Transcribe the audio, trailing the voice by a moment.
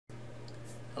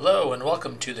Hello and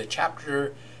welcome to the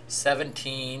Chapter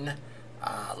 17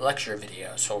 lecture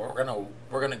video. So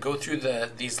we're gonna go through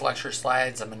these lecture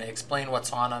slides. I'm going to explain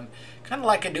what's on them, kind of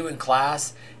like I do in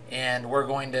class, and we're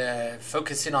going to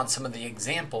focus in on some of the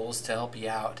examples to help you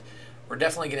out. I'm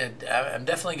definitely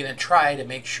gonna try to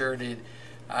make sure to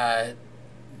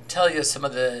tell you some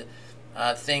of the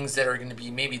things that are going to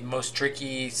be maybe the most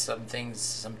tricky, some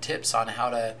tips on how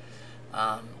to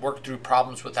work through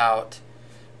problems without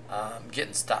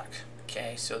getting stuck.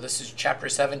 Okay, so this is Chapter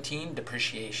 17,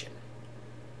 Depreciation.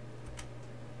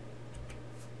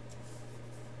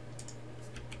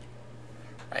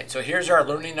 Right, so here's our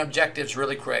learning objectives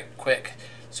really quick.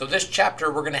 So this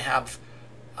chapter we're going to have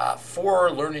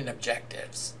 4 learning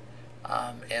objectives.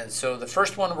 And so the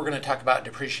first one we're going to talk about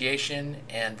depreciation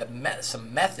and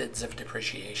some methods of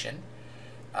depreciation.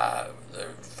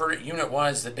 For Unit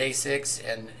 1 is the basics,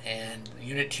 and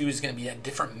Unit 2 is going to be a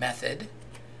different method.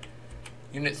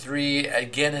 Unit 3,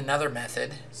 again, another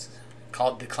method. It's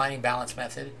called declining balance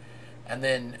method. And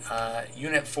then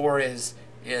Unit 4 is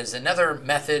another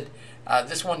method.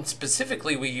 This one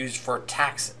specifically we use for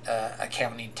tax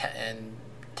accounting and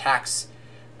tax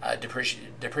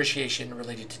depreciation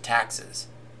related to taxes.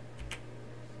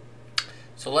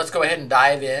 So let's go ahead and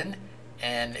dive in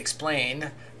and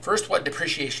explain first what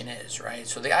depreciation is, right?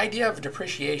 So the idea of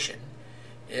depreciation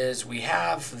is we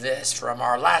have this from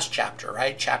our last chapter,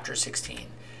 right? Chapter 16.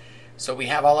 So we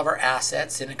have all of our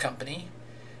assets in a company,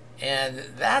 and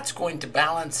that's going to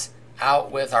balance out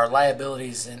with our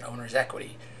liabilities and owner's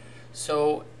equity.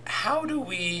 So how do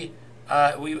we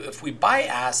if we buy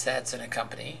assets in a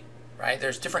company, right?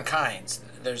 There's different kinds.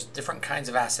 There's different kinds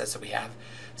of assets that we have.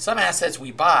 Some assets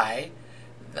we buy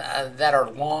that are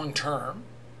long-term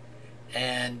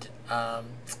and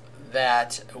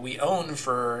that we own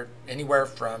for anywhere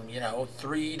from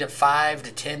 3 to 5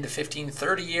 to 10 to 15,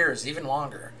 30 years, even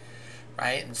longer,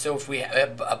 right? And so if we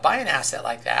buy an asset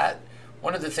like that,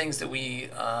 one of the things that we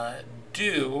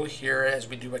do here as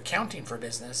we do accounting for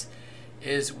business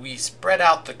is we spread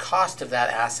out the cost of that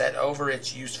asset over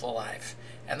its useful life.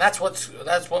 And that's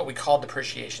what we call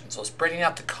depreciation. So spreading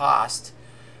out the cost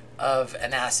of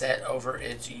an asset over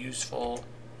its useful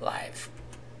life.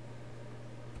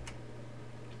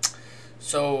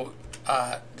 So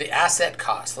the asset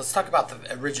cost, let's talk about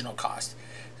the original cost.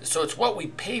 So it's what we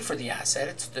pay for the asset.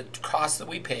 It's the cost that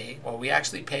we pay, what we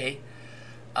actually pay,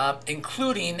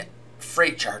 including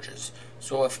freight charges.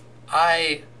 So if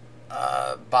I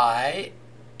buy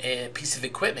a piece of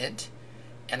equipment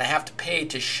and I have to pay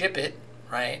to ship it,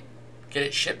 right, get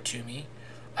it shipped to me,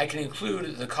 I can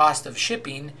include the cost of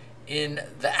shipping in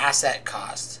the asset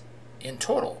cost in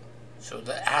total. So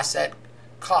the asset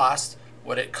cost,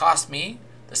 what it cost me,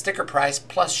 the sticker price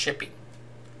plus shipping.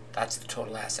 That's the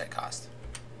total asset cost.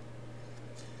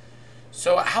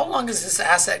 So how long is this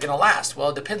asset going to last? Well,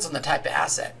 it depends on the type of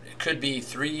asset. It could be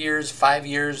 3 years, 5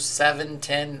 years, 7,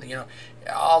 10,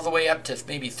 all the way up to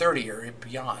maybe 30 or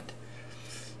beyond.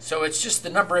 So it's just the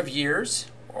number of years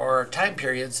or time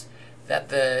periods that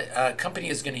the company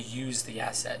is going to use the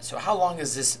asset. So how long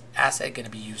is this asset going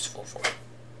to be useful for?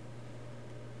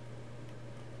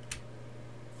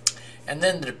 And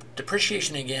then the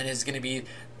depreciation again is going to be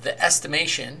the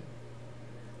estimation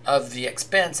of the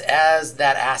expense as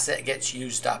that asset gets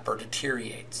used up or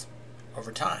deteriorates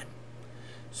over time.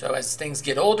 So as things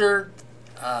get older,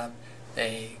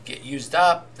 they get used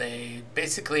up, they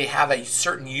basically have a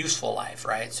certain useful life,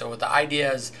 right? So the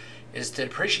idea is to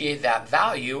depreciate that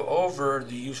value over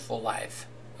the useful life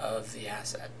of the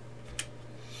asset.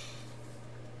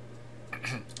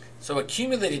 So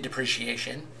accumulated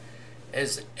depreciation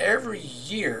is every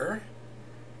year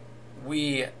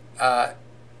we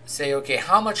say, okay,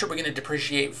 how much are we going to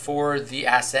depreciate for the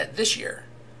asset this year,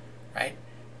 right?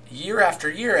 Year after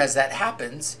year, as that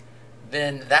happens,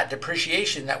 then that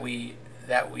depreciation that we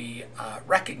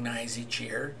recognize each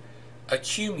year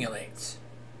accumulates,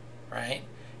 right?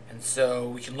 And so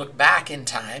we can look back in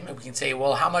time and we can say,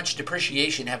 well, how much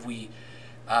depreciation have we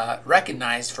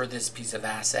recognized for this piece of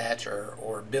asset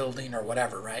or building or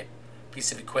whatever, right?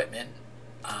 Piece of equipment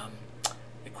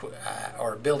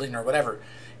or building or whatever.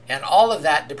 And all of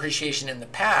that depreciation in the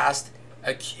past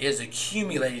is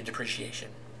accumulated depreciation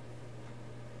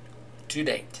to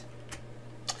date.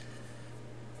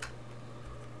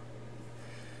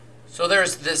 So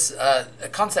there's this a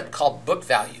concept called book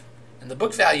value. And the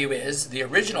book value is the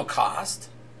original cost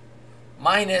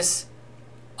minus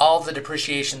all the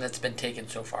depreciation that's been taken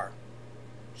so far.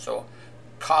 So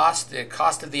the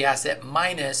cost of the asset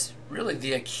minus really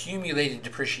the accumulated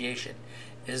depreciation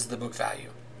is the book value.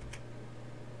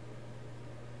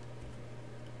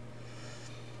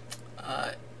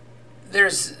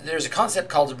 there's a concept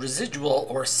called residual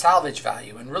or salvage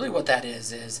value, and really what that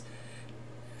is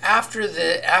after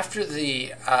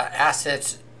the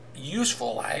asset's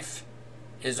useful life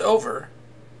is over,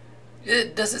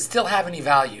 does it still have any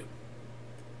value?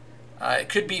 It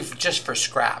could be just for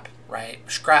scrap, right?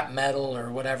 Scrap metal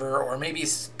or whatever, or maybe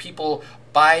people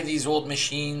buy these old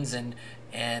machines and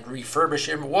refurbish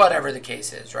them, whatever the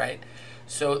case is, right?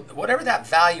 So whatever that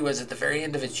value is at the very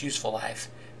end of its useful life,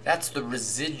 that's the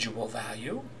residual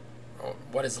value, or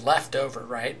what is left over,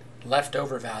 right?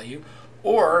 Leftover value,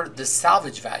 or the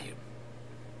salvage value.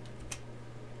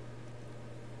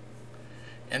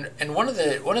 And one of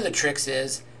the tricks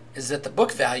is that the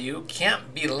book value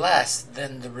can't be less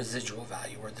than the residual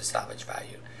value or the salvage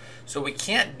value. So we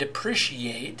can't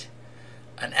depreciate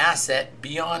an asset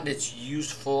beyond its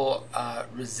useful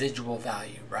residual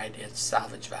value, right? Its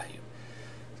salvage value.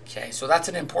 Okay, so that's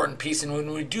an important piece, and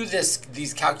when we do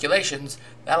these calculations,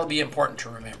 that'll be important to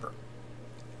remember.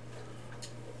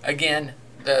 Again,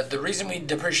 the reason we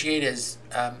depreciate is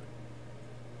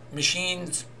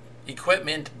machines,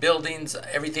 equipment, buildings,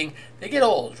 everything, they get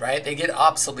old, right? They get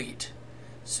obsolete.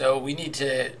 So we need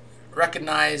to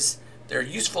recognize their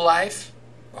useful life,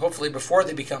 hopefully before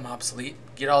they become obsolete,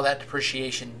 get all that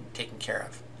depreciation taken care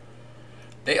of.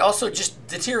 They also just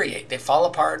deteriorate. They fall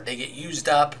apart, they get used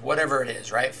up, whatever it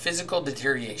is, right? Physical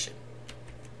deterioration.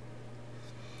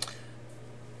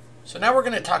 So now we're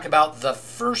going to talk about the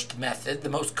first method, the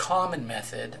most common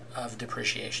method of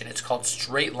depreciation. It's called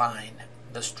straight line,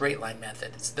 the straight line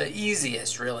method. It's the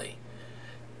easiest, really.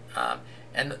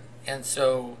 And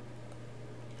so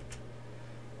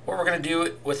what we're going to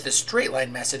do with the straight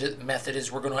line method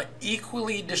is we're going to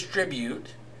equally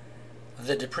distribute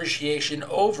the depreciation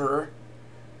over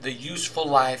the useful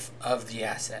life of the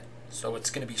asset. So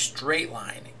it's going to be straight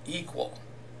line, equal.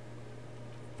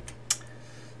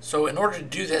 So in order to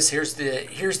do this, here's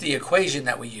the equation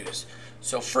that we use.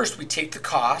 So first we take the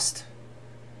cost,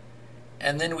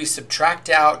 and then we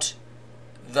subtract out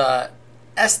the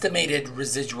estimated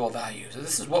residual value. So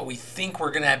this is what we think we're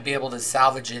going to be able to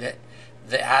salvage the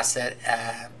asset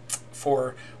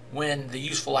for when the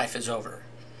useful life is over,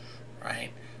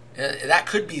 right? That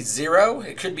could be zero,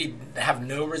 it could be have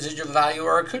no residual value,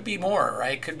 or it could be more,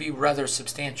 right? It could be rather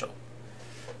substantial.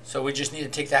 So we just need to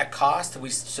take that cost, we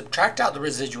subtract out the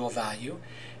residual value.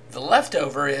 The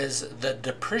leftover is the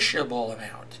depreciable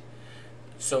amount.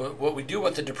 So what we do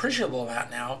with the depreciable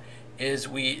amount now is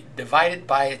we divide it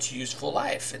by its useful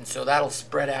life. And so that'll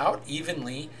spread out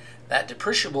evenly that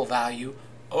depreciable value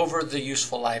over the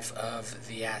useful life of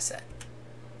the asset.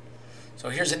 So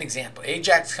here's an example.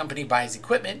 Ajax company buys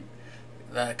equipment.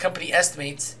 The company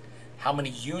estimates how many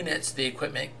units the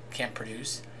equipment can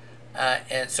produce.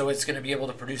 And so it's going to be able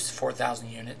to produce 4,000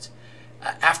 units.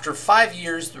 After 5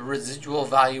 years, the residual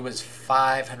value is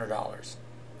 $500.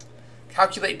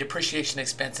 Calculate depreciation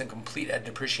expense and complete a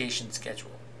depreciation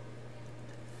schedule.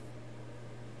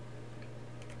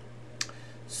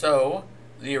 So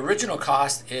the original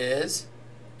cost is,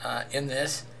 in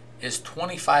this, is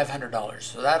 $2,500.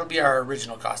 So that'll be our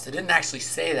original cost. It didn't actually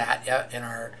say that in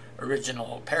our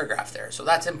original paragraph there. So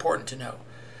that's important to know.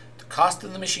 The cost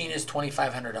of the machine is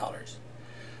 $2,500.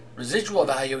 Residual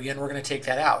value, again, we're going to take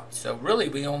that out. So really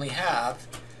we only have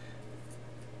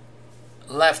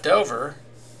left over,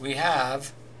 we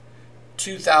have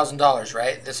 $2,000,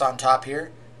 right? This on top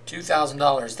here,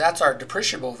 $2,000. That's our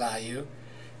depreciable value.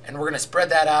 And we're going to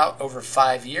spread that out over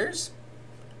 5 years.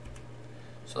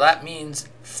 So that means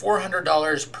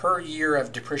 $400 per year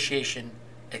of depreciation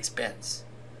expense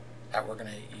that we're going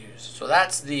to use. So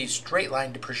that's the straight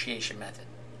line depreciation method.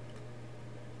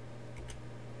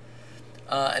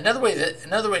 Another way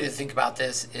to think about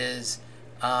this is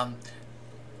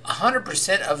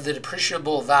 100% of the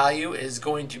depreciable value is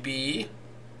going to be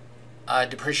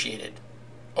depreciated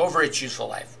over its useful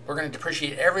life. We're going to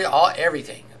depreciate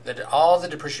everything, all the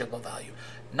depreciable value.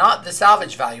 Not the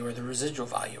salvage value or the residual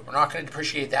value. We're not going to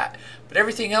depreciate that. But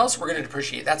everything else we're going to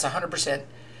depreciate. That's 100%.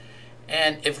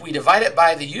 And if we divide it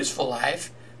by the useful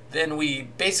life, then we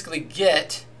basically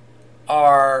get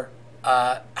our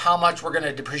how much we're going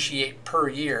to depreciate per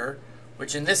year,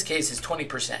 which in this case is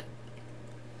 20%.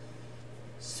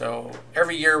 So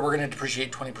every year we're going to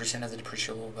depreciate 20% of the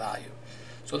depreciable value.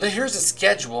 So here's a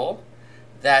schedule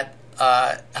that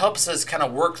helps us kind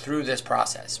of work through this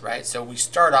process, right? So we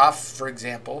start off, for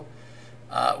example,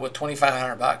 with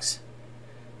 $2,500,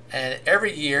 and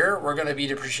every year we're going to be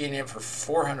depreciating it for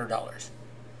 $400.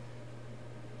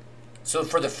 So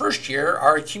for the first year,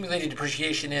 our accumulated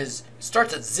depreciation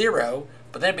starts at 0,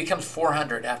 but then it becomes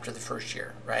 400 after the first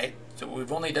year, right? So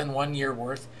we've only done 1 year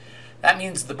worth. That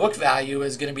means the book value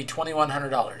is going to be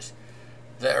 $2,100.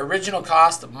 the original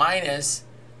cost minus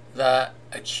the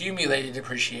accumulated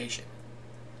depreciation,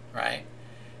 right,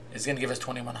 is going to give us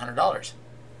 $2,100.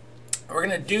 We're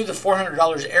going to do the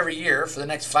 $400 every year for the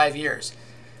next 5 years,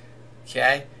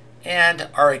 okay? And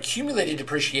our accumulated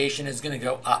depreciation is going to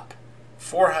go up,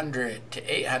 400 to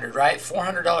 800, right?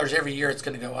 $400 every year it's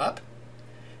going to go up.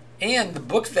 And the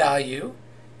book value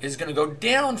is going to go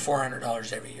down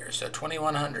 $400 every year. So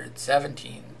 2,100,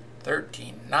 17,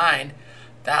 13, 9.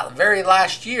 That very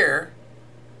last year,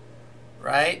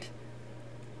 right?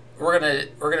 We're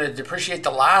gonna depreciate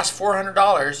the last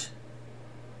 $400,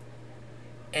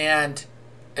 and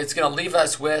it's gonna leave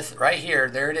us with right here.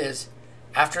 There it is.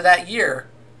 After that year,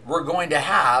 we're going to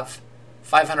have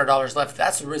 $500 left.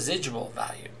 That's the residual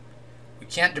value. We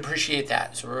can't depreciate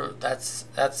that. So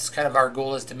that's kind of our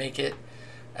goal, is to make it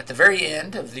at the very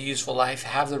end of the useful life,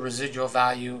 have the residual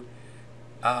value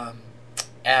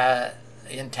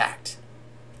intact.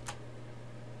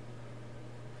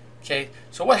 Okay,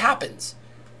 so what happens?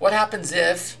 What happens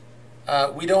if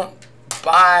we don't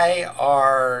buy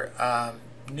our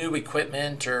new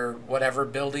equipment or whatever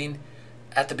building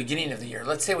at the beginning of the year?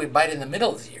 Let's say we buy it in the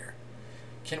middle of the year.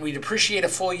 Can we depreciate a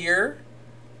full year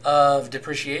of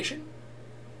depreciation?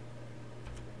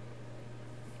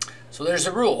 So there's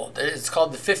a rule. It's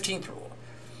called the 15th rule.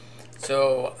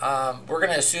 So we're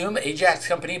going to assume Ajax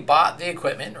Company bought the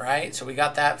equipment, right? So we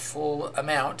got that full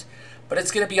amount, but it's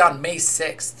going to be on May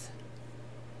 6th.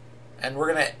 And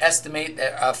we're going to estimate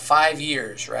 5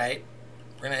 years, right?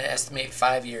 We're going to estimate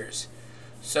 5 years.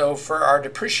 So for our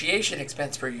depreciation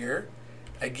expense per year,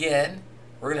 again,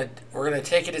 we're gonna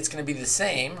take it. It's going to be the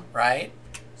same, right?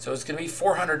 So it's going to be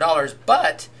 $400.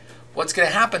 But what's going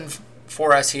to happen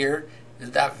for us here is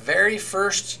that very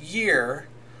first year,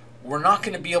 we're not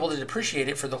going to be able to depreciate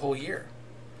it for the whole year.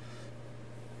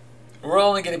 We're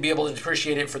only going to be able to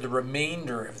depreciate it for the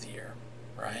remainder of the year,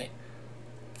 right?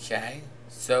 Okay.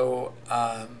 So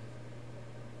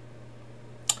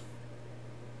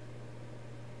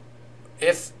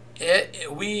if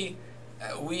we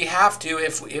have to,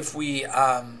 if we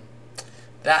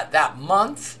that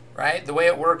month, right? The way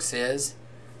it works is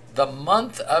the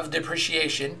month of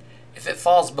depreciation. If it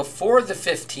falls before the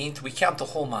 15th, we count the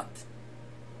whole month.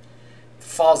 If it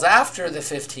falls after the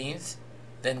 15th,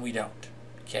 then we don't.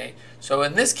 Okay. So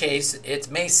in this case,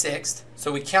 it's May 6th,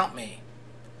 so we count May.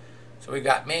 So we've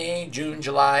got May, June,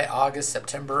 July, August,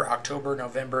 September, October,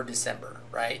 November, December,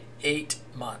 right? 8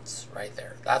 months right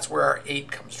there. That's where our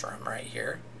 8 comes from right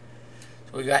here.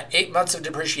 So we've got 8 months of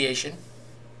depreciation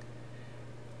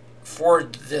for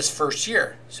this first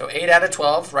year. So 8 out of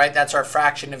 12, right? That's our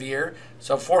fraction of year.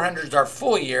 So 400 is our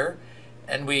full year,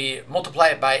 and we multiply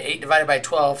it by 8 divided by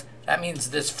 12. That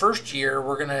means this first year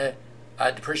we're going to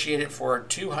depreciate it for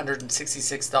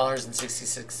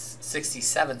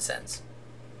 $266.67.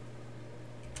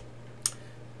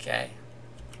 Okay.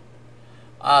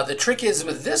 The trick is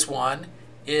with this one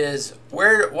is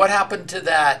what happened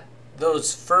to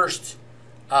those first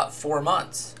 4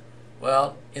 months?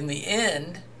 Well, in the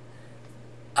end,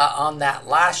 on that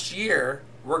last year,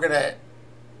 we're going to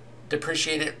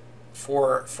depreciate it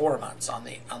for 4 months on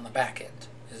the back end.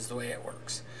 Is the way it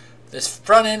works. This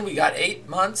front end, we got 8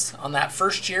 months on that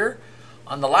first year.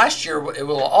 On the last year, it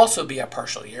will also be a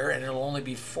partial year, and it'll only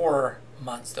be 4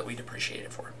 months that we depreciate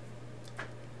it for.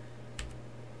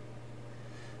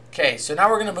 Okay, so now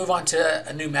we're going to move on to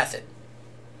a new method.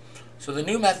 So the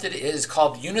new method is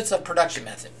called units of production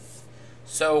method.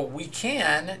 So we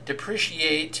can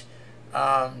depreciate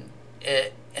an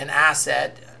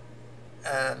asset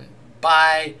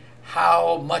by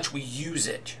how much we use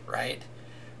it, right?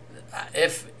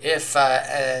 If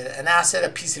an asset, a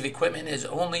piece of equipment,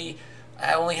 only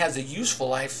has a useful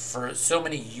life for so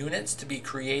many units to be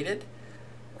created,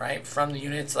 right? From the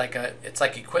units, it's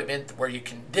like equipment where you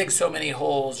can dig so many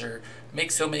holes or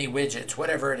make so many widgets,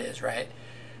 whatever it is, right?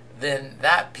 Then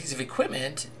that piece of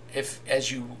equipment,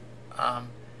 as you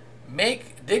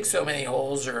dig so many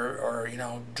holes or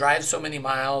drive so many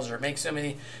miles or make so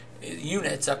many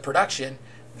units of production,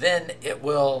 then it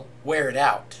will wear it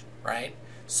out, right?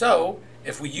 So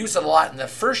if we use it a lot in the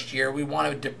first year, we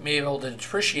want to be able to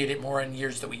depreciate it more in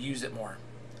years that we use it more.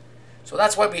 So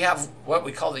that's why we have what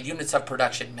we call the units of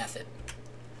production method.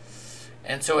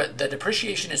 And so the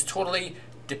depreciation is totally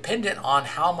dependent on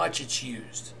how much it's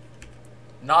used,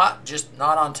 not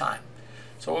on time.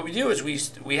 So what we do is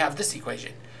we have this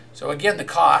equation. So again, the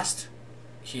cost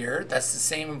here, that's the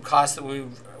same cost that we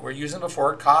were using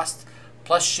before, cost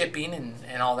plus shipping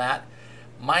and all that,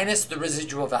 minus the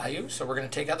residual value. So we're going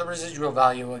to take out the residual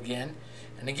value again.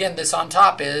 And again, this on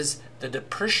top is the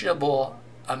depreciable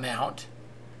amount,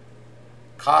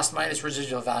 cost minus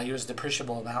residual value is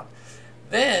depreciable amount.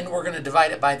 Then we're going to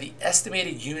divide it by the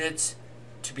estimated units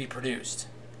to be produced.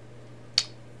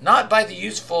 Not by the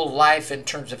useful life in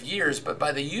terms of years, but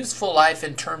by the useful life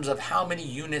in terms of how many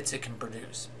units it can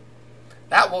produce.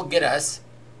 That will get us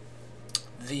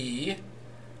the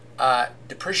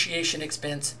depreciation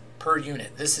expense per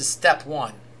unit. This is step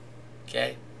one.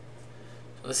 Okay?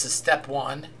 So this is step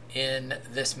one in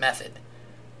this method.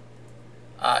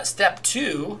 Step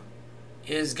two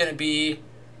is going to be,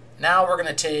 now we're going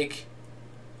to take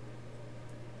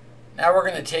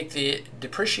the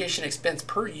depreciation expense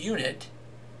per unit,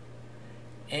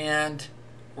 and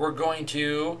we're going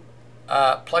to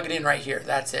plug it in right here.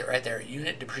 That's it right there,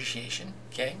 unit depreciation.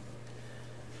 Okay?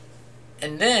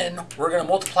 And then we're going to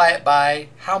multiply it by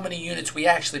how many units we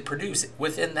actually produce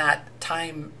within that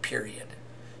time period.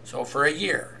 So for a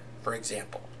year, for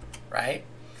example, right?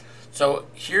 So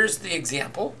here's the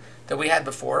example that we had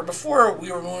before. Before,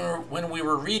 when we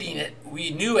were reading it,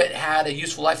 we knew it had a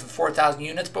useful life of 4,000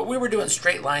 units, but we were doing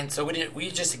straight lines, so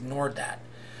we just ignored that.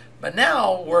 But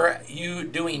now we're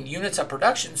doing units of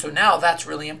production, so now that's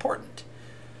really important.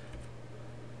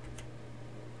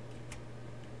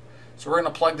 So we're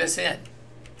going to plug this in,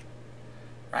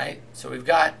 right? So we've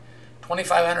got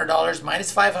 $2,500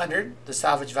 minus 500, the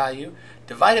salvage value,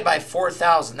 divided by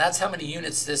 4,000. That's how many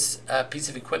units this piece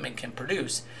of equipment can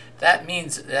produce. That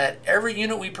means that every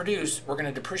unit we produce, we're going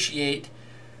to depreciate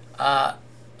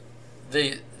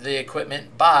the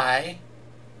equipment by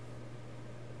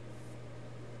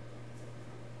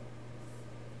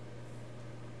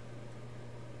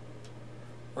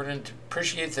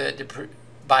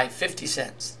by 50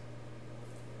 cents.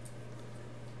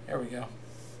 There we go.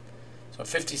 So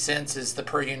 50 cents is the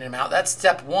per unit amount. That's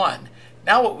step one.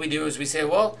 Now what we do is we say,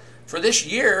 well, for this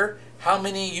year, how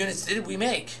many units did we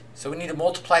make? So we need to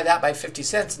multiply that by 50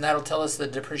 cents, and that'll tell us the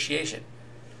depreciation.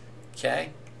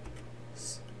 Okay?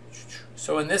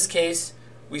 So in this case,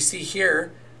 we see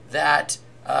here that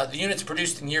the units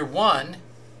produced in year one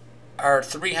are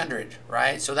 300,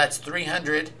 right? So that's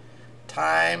 300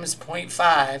 times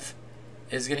 0.5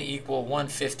 is going to equal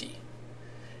 150.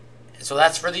 So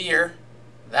that's for the year.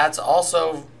 That's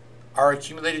also our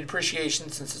accumulated depreciation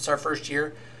since it's our first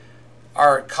year.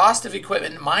 Our cost of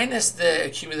equipment minus the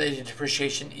accumulated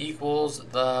depreciation equals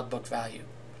the book value.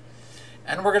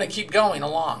 And we're going to keep going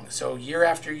along. So year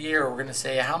after year, we're going to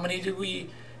say how many did we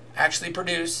actually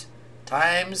produce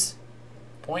times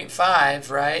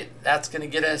 0.5, right? That's going to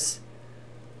get us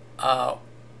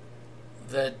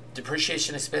the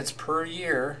depreciation expense per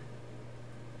year.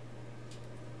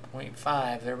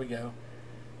 0.5, there we go.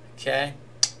 Okay.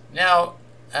 Now,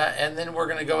 and then we're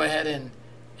going to go ahead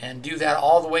and do that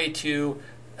all the way to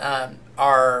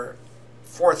our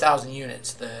 4,000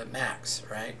 units, the max,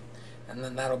 right? And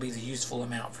then that'll be the useful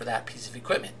amount for that piece of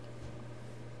equipment.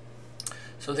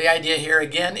 So the idea here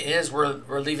again is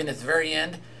we're leaving at the very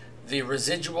end the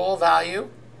residual value,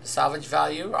 the salvage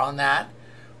value on that.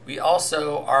 We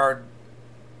also are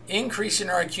increasing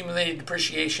our accumulated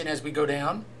depreciation as we go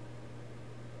down,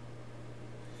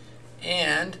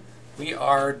 and we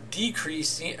are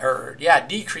decreasing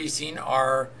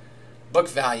our book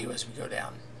value as we go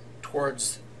down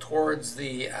towards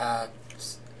the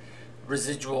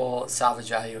residual salvage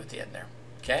value at the end there.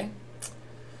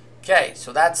 Okay,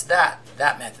 so that's that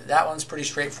method. That one's pretty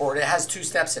straightforward. It has two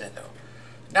steps in it though.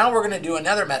 Now we're going to do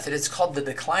another method. It's called the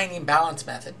declining balance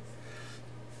method.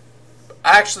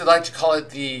 I actually like to call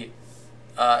it the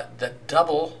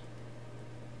double.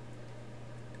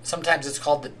 Sometimes it's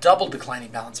called the double declining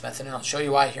balance method, and I'll show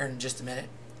you why here in just a minute.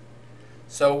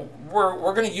 So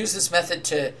we're going to use this method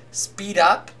to speed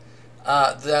up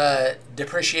the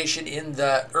depreciation in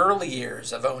the early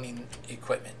years of owning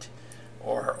equipment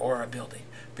or a building.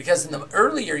 Because in the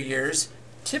earlier years,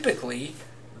 typically,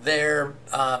 they're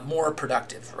more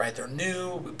productive, right? They're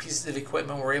new pieces of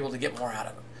equipment. We're able to get more out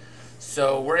of them.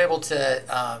 So we're able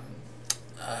to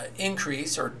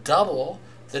increase or double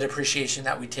the depreciation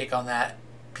that we take on that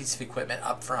piece of equipment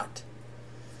up front.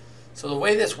 So the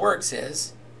way this works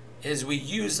is we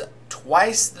use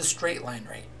twice the straight line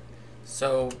rate.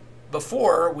 So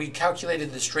before, we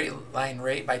calculated the straight line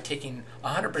rate by taking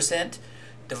 100%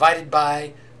 divided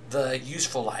by the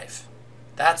useful life.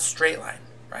 That's straight line,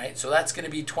 right? So that's going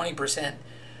to be 20%,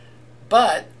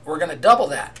 but we're going to double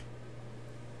that.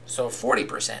 So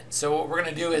 40%. So what we're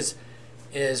going to do is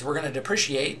we're going to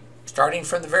depreciate, starting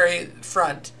from the very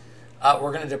front,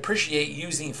 we're going to depreciate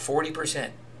using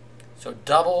 40%. So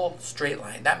double straight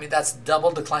line. That means that's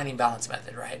double declining balance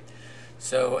method, right?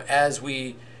 So as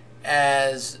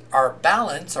our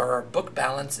balance or our book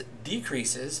balance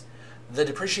decreases, the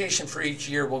depreciation for each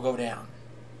year will go down.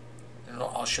 And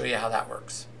and I'll show you how that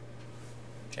works.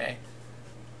 Okay.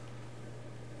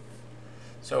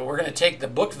 So we're going to take the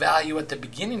book value at the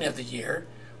beginning of the year,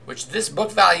 which this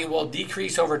book value will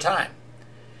decrease over time.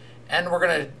 And we're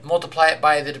going to multiply it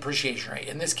by the depreciation rate.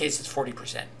 In this case, it's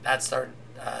 40%. That's our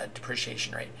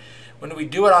depreciation rate. When we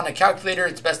do it on a calculator,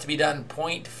 it's best to be done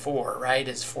 0.4, right?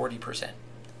 Is 40%.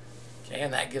 Okay,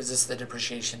 and that gives us the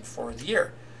depreciation for the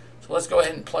year. So let's go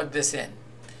ahead and plug this in.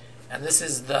 And this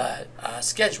is the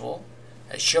schedule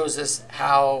that shows us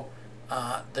how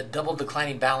the double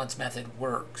declining balance method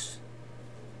works.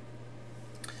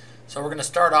 So we're going to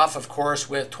start off, of course,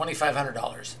 with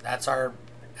 $2,500. That's our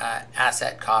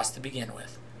asset cost to begin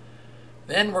with.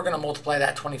 Then we're going to multiply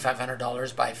that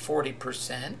 $2,500 by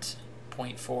 40%,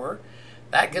 0.4.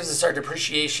 That gives us our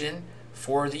depreciation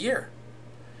for the year.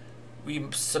 We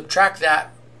subtract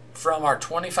that from our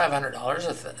 $2,500,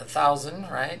 1,000,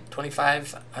 right?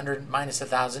 2,500 minus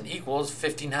 1,000 equals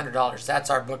 $1,500. That's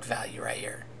our book value right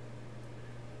here.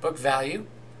 Book value.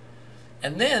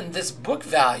 And then this book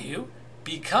value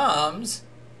becomes,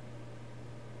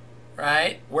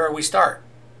 right, where we start.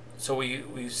 So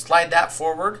we slide that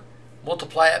forward,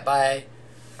 multiply it by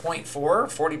 0.4,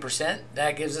 40%.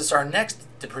 That gives us our next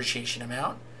depreciation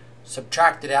amount.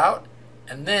 Subtract it out,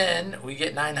 and then we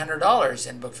get $900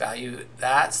 in book value.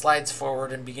 That slides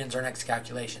forward and begins our next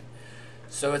calculation.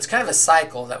 So it's kind of a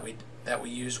cycle that we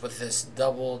use with this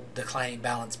double declining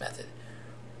balance method.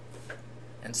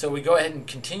 And so we go ahead and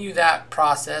continue that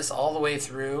process all the way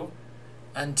through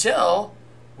until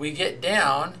we get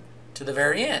down to the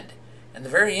very end. And the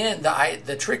very end,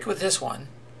 the trick with this one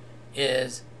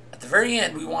is at the very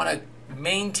end we want to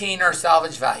maintain our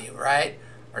salvage value, right?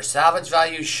 Our salvage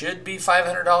value should be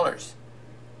 $500.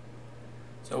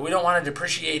 So we don't want to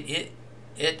depreciate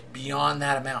it beyond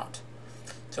that amount.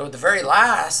 So at the very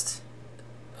last,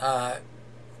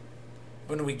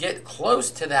 when we get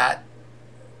close to that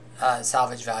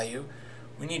salvage value,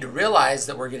 we need to realize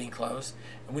that we're getting close,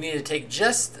 and we need to take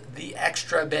just the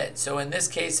extra bit. So in this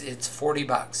case, it's 40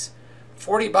 bucks.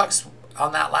 40 bucks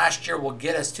on that last year will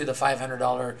get us to the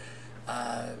 $500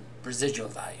 residual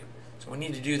value. So we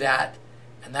need to do that,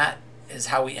 and that is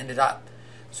how we ended up.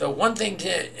 So one thing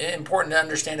important to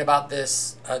understand about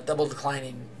this double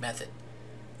declining method: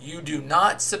 you do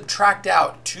not subtract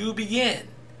out to begin.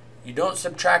 You don't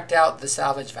subtract out the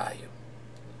salvage value,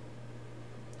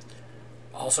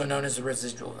 also known as the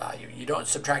residual value. You don't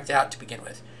subtract it out to begin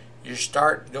with. You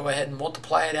go ahead and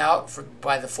multiply it out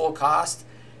by the full cost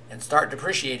and start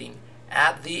depreciating.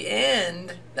 At the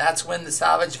end, that's when the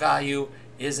salvage value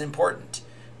is important,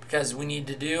 because we need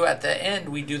to do, at the end,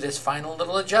 we do this final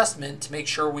little adjustment to make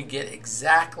sure we get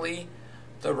exactly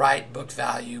the right book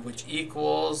value, which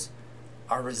equals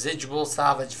our residual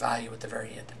salvage value at the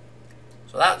very end.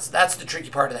 So that's the tricky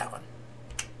part of that one.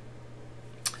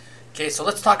 Okay, so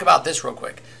let's talk about this real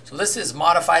quick. So this is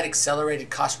Modified Accelerated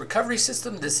Cost Recovery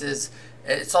System.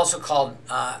 It's also called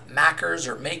MACRS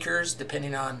or MAKERS,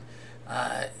 depending on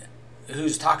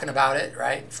who's talking about it,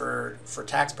 right, for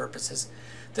tax purposes.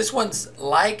 This one's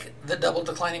like the double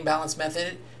declining balance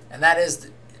method, and that is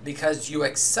because you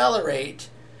accelerate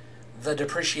the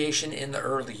depreciation in the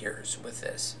early years with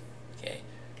this. Okay.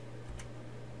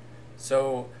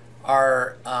 So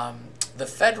the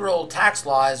federal tax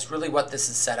law is really what this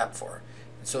is set up for.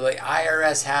 And so the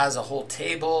IRS has a whole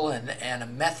table and a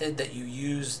method that you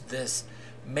use this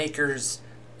MAKERS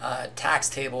tax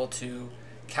table to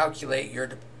calculate your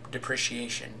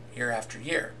depreciation year after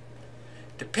year.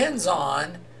 Depends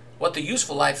on what the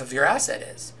useful life of your asset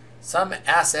is. Some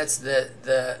assets,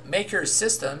 the MAKERS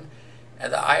system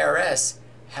and the IRS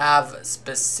have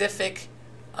specific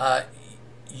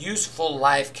useful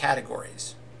life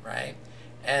categories, right?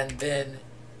 And then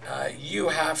you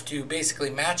have to basically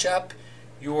match up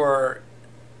your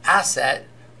asset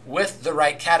with the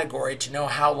right category to know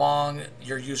how long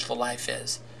your useful life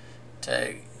is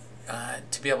to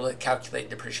be able to calculate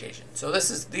depreciation. So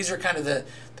these are kind of the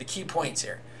key points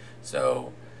here.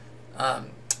 So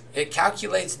it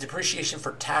calculates depreciation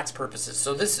for tax purposes.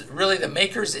 So this really, the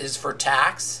MAKERS is for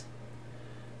tax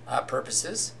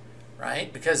purposes,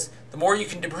 right? Because the more you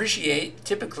can depreciate,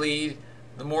 typically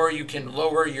the more you can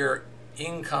lower your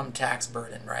income tax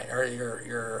burden, right? Or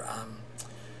your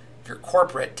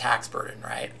corporate tax burden,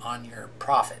 right, on your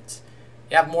profits.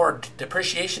 You have more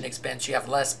depreciation expense, you have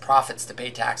less profits to pay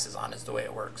taxes on, is the way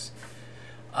it works.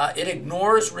 It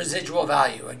ignores residual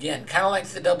value. Again, kind of like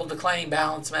the double declining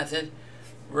balance method,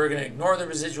 we're going to ignore the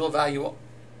residual value,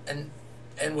 and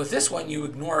with this one, you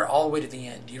ignore it all the way to the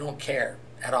end. You don't care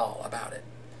at all about it.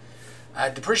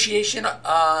 Depreciation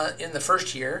in the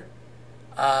first year,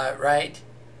 right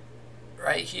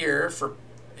here,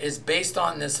 is based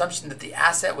on the assumption that the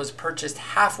asset was purchased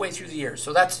halfway through the year.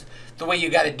 So that's the way you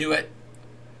got to do it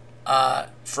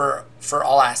for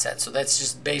all assets. So that's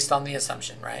just based on the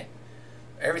assumption, right?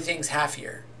 Everything's half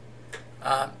year.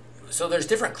 So there's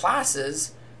different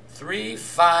classes, 3,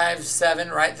 5, 7,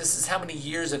 right? This is how many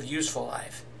years of useful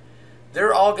life.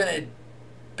 They're all going to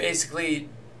basically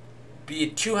be a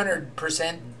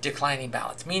 200% declining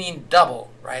balance, meaning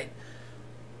double, right?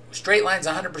 Straight line's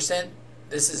 100%.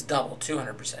 This is double,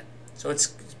 200%. So it's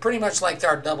pretty much like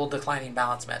our double declining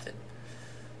balance method.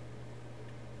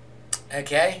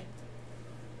 Okay?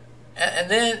 And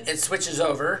then it switches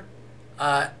over.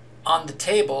 On the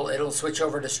table, it'll switch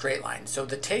over to straight line. So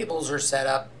the tables are set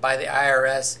up by the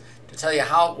IRS to tell you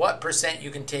what percent you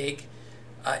can take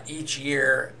each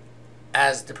year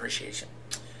as depreciation.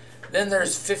 Then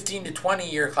there's 15 to 20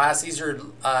 year class. These are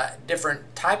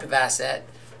different type of asset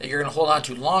that you're going to hold on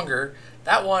to longer.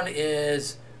 That one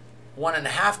is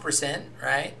 1.5%,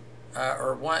 right?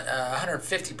 Or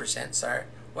 150%, sorry.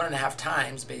 1.5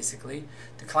 times, basically,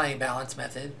 declining balance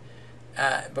method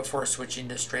before switching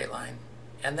to straight line.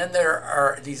 And then there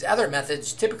are these other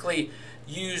methods typically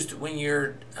used when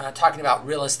you're talking about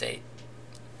real estate.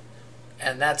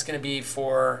 And that's going to be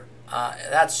for,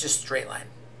 that's just straight line.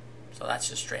 So that's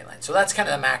just straight line. So that's kind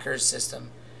of the Macker's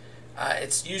system.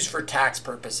 It's used for tax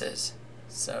purposes.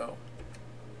 So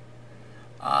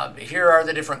here are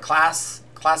the different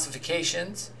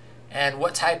classifications and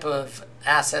what type of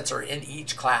assets are in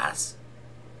each class.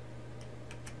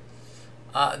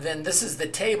 Then this is the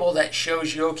table that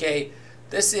shows you, okay,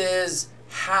 this is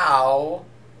how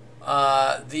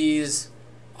these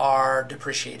are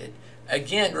depreciated.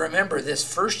 Again, remember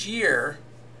this first year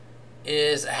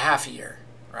is a half a year,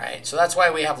 right? So that's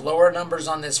why we have lower numbers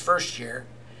on this first year,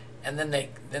 and then they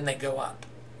go up,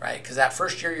 right? Because that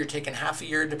first year you're taking half a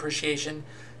year depreciation.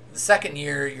 The second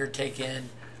year you're taking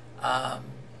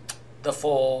the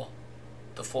full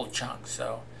chunk.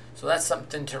 So that's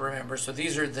something to remember. So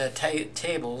these are the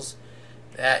tables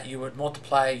that you would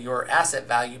multiply your asset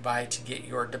value by to get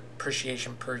your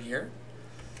depreciation per year.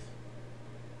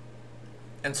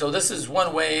 And so this is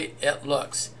one way it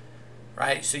looks,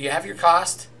 right? So you have your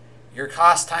cost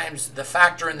times the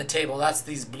factor in the table, that's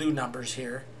these blue numbers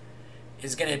here,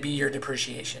 is going to be your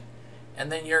depreciation.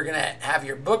 And then you're going to have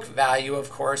your book value,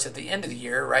 of course, at the end of the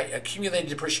year, right? Accumulated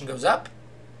depreciation goes up,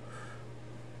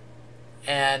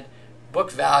 and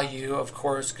book value, of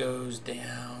course, goes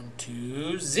down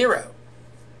to 0.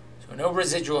 So no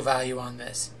residual value on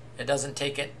this. It doesn't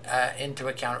take it into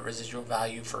account residual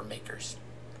value for makers.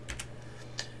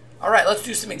 All right, let's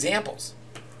do some examples.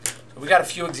 So we got a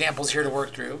few examples here to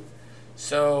work through.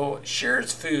 So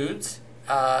Shears Foods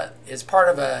is part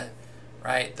of the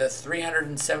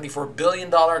 $374 billion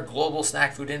global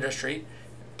snack food industry,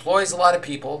 employs a lot of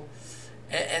people,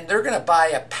 and they're going to buy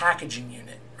a packaging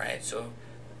unit, right? So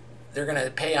they're going to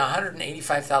pay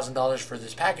 $185,000 for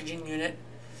this packaging unit,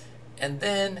 and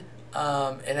then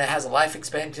and it has a life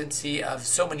expectancy of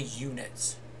so many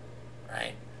units,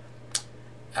 right?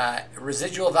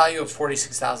 Residual value of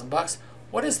 $46,000.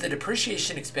 What is the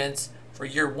depreciation expense for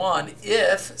year 1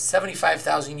 if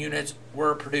 75,000 units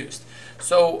were produced?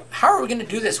 So how are we going to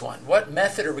do this one? What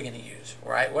method are we going to use,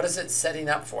 right? What is it setting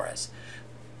up for us?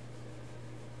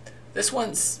 This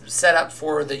one's set up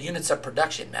for the units of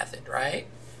production method, right?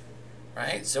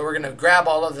 Right. So we're going to grab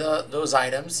all of those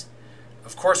items.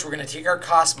 Of course, we're going to take our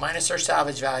cost minus our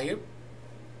salvage value.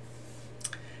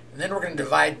 And then we're going to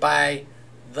divide by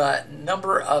the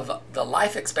number of the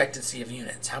life expectancy of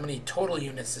units. How many total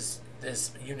units is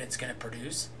this unit's going to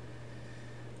produce?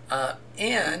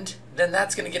 And then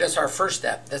that's going to get us our first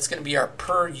step. That's going to be our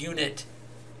per unit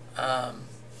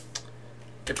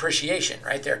depreciation,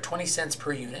 right there, 20 cents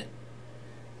per unit.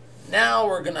 Now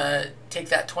we're going to take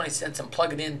that 20 cents and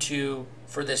plug it into,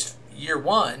 for this year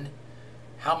 1,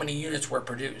 how many units were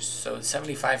produced. So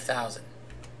 75,000.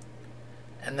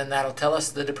 And then that'll tell us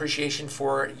the depreciation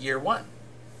for year 1.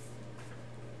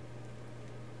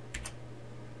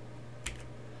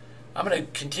 I'm going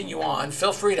to continue on.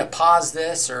 Feel free to pause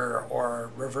this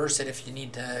or reverse it if you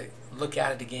need to look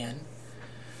at it again.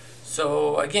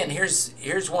 So again,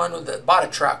 here's one with bought a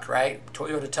truck, right?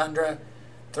 Toyota Tundra,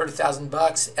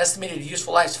 $30,000. Estimated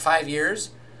useful life is 5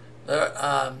 years.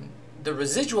 The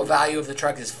residual value of the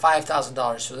truck is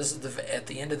 $5,000. So this is at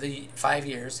the end of the 5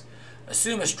 years.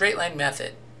 Assume a straight line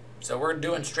method. So we're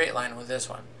doing straight line with this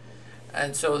one.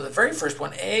 And so the very first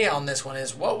one, A on this one,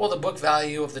 is what will the book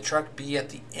value of the truck be at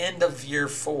the end of year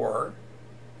 4?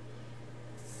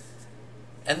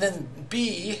 And then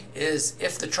B is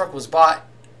if the truck was bought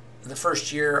the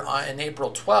first year in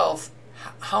April 12th,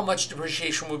 how much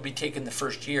depreciation would be taken the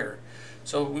first year?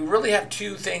 So we really have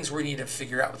two things we need to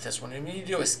figure out with this one. We need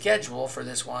to do a schedule for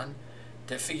this one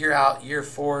to figure out year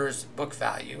 4's book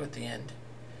value at the end.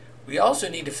 We also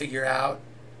need to figure out,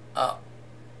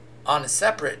 on a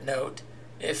separate note,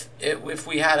 if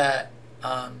we had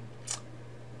a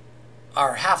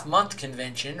our half-month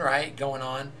convention, right, going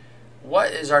on,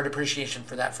 what is our depreciation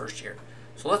for that first year?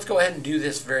 So let's go ahead and do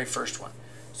this very first one.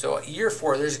 So year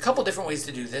 4, there's a couple different ways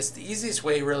to do this. The easiest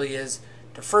way really is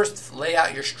to first lay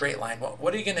out your straight line.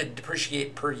 What are you going to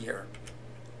depreciate per year?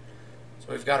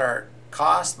 So we've got our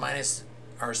cost minus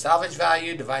our salvage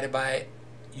value divided by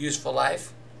useful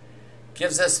life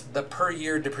gives us the per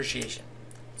year depreciation.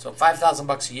 So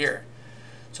 $5,000 a year.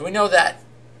 So we know that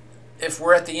if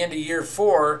we're at the end of year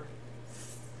 4,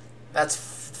 that's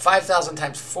 5,000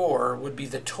 times 4 would be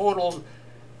the total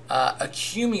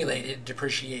accumulated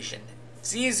depreciation.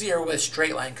 It's easier with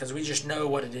straight line because we just know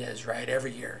what it is, right,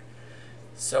 every year.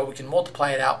 So we can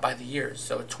multiply it out by the years.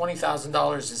 So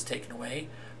 $20,000 is taken away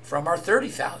from our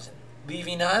 $30,000,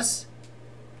 leaving us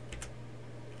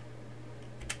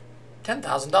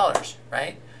 $10,000,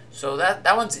 right? So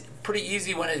that one's pretty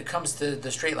easy when it comes to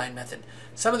the straight line method.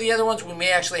 Some of the other ones we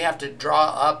may actually have to draw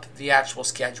up the actual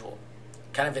schedule,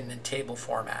 kind of in a table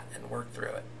format, and work through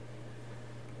it.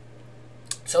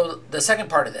 So the second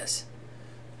part of this,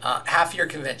 half-year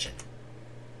convention.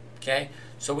 Okay,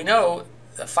 so we know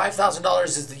that $5,000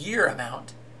 is the year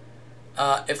amount.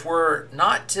 If we're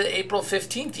not to April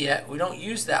 15th yet, we don't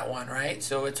use that one, right?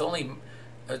 So it's only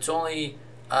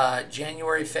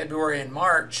January, February, and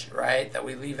March, right, that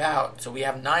we leave out. So we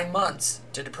have 9 months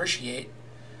to depreciate.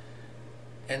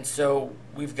 And so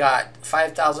we've got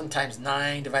 5,000 times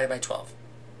 9 divided by 12.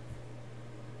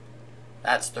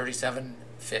 That's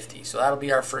 $3,750. So that'll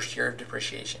be our first year of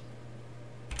depreciation.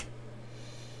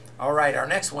 All right, our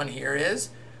next one here is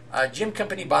Gym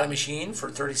Company bought a machine for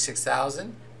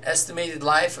 $36,000, estimated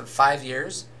life of 5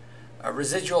 years, a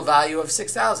residual value of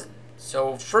 $6,000.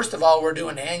 So first of all, we're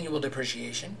doing annual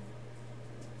depreciation.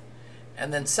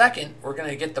 And then second, we're going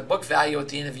to get the book value at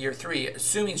the end of year 3,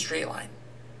 assuming straight line.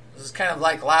 This is kind of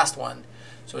like last one.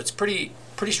 So it's pretty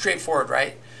straightforward,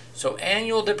 right? So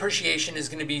annual depreciation is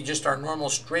going to be just our normal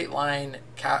straight line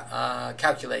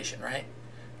calculation, right?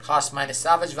 Cost minus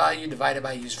salvage value divided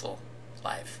by useful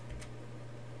life.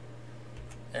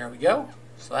 There we go.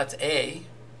 So that's A.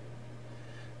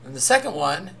 And the second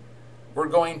one, we're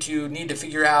going to need to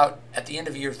figure out at the end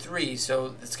of year 3.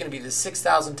 So it's going to be the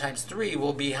 6,000 times 3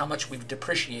 will be how much we've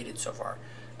depreciated so far.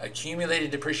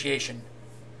 Accumulated depreciation.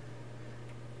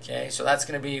 Okay, so that's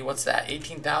going to be, what's that,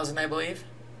 18,000, I believe?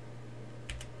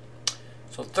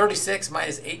 So 36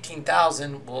 minus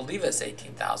 18,000 will leave us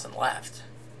 18,000 left,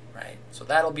 right? So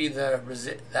that'll be the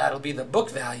book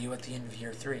value at the end of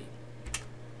year 3.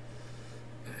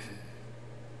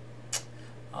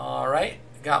 All right,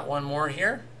 got one more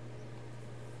here.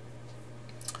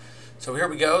 So here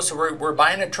we go. So we're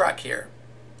buying a truck here,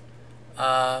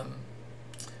 and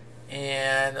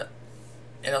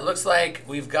it looks like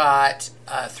we've got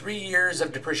 3 years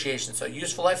of depreciation. So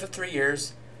useful life of 3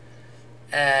 years,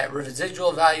 at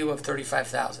residual value of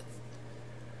 $35,000.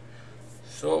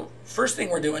 So first thing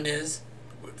we're doing is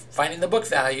finding the book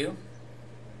value,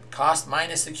 cost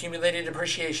minus accumulated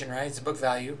depreciation, right? It's the book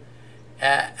value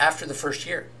after the first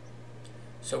year.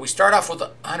 So we start off with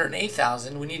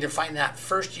 $108,000. We need to find that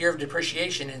first year of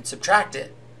depreciation and subtract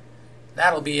it.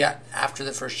 That'll be after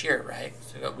the first year, right?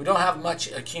 So we don't have much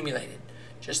accumulated,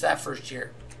 just that first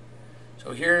year.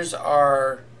 So here's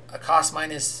our cost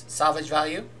minus salvage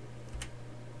value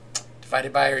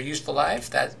divided by our useful life.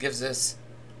 That gives us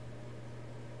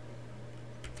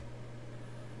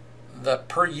the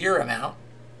per year amount.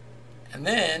 And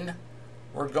then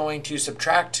we're going to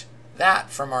subtract that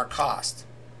from our cost,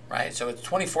 right? So it's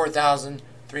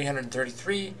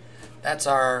 24,333. That's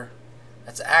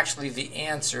actually the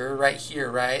answer right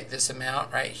here, right? This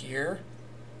amount right here.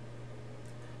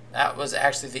 That was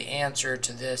actually the answer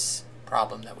to this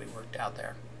problem that we worked out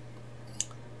there.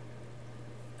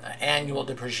 Annual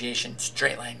depreciation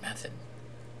straight line method.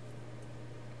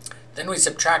 Then we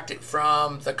subtract it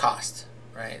from the cost,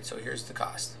 right? So here's the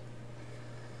cost.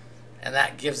 And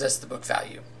that gives us the book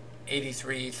value,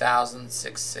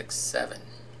 $83,667.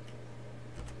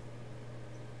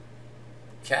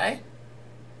 Okay?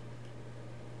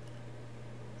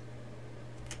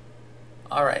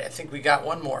 All right, I think we got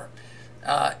one more.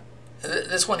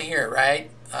 This one here, right?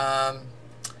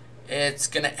 It's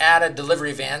going to add a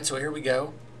delivery van, so here we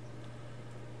go.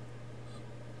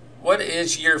 What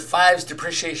is year 5's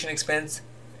depreciation expense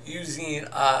using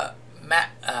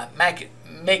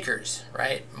makers,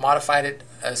 right? Modified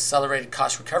accelerated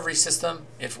cost recovery system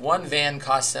if one van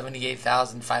costs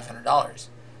 $78,500.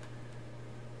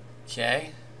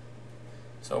 Okay,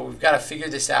 so we've got to figure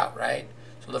this out, right?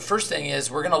 So the first thing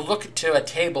is we're going to look to a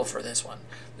table for this one.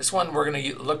 This one we're going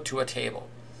to look to a table.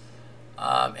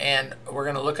 And we're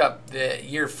going to look up the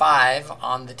year 5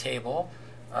 on the table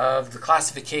of the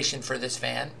classification for this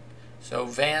van. So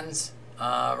vans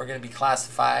are going to be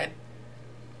classified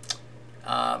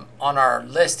on our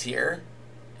list here.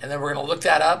 And then we're going to look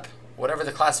that up, whatever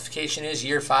the classification is,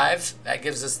 year 5. That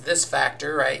gives us this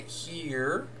factor right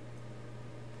here,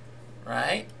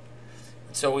 right?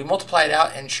 So we multiply it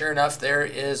out, and sure enough, there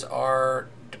is our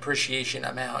depreciation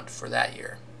amount for that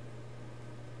year.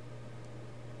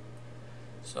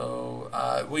 So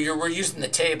we're using the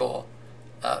table,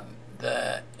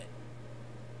 the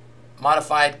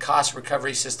modified cost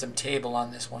recovery system table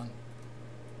on this one,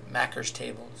 Macker's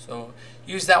table. So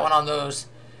use that one on those,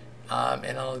 and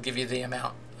it'll give you the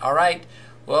amount. All right.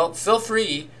 Well, feel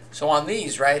free. So on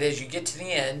these, right, as you get to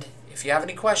the end, if you have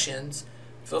any questions,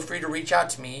 feel free to reach out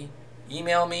to me,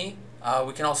 email me.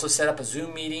 We can also set up a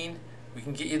Zoom meeting. We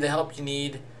can get you the help you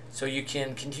need so you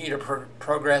can continue to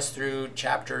progress through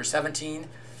chapter 17.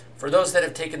 For those that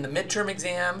have taken the midterm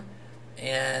exam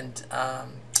and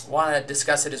want to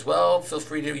discuss it as well, feel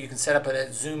free to, you can set up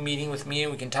a Zoom meeting with me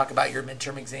and we can talk about your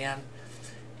midterm exam.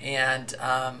 And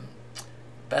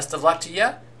best of luck to you,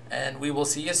 and we will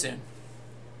see you soon.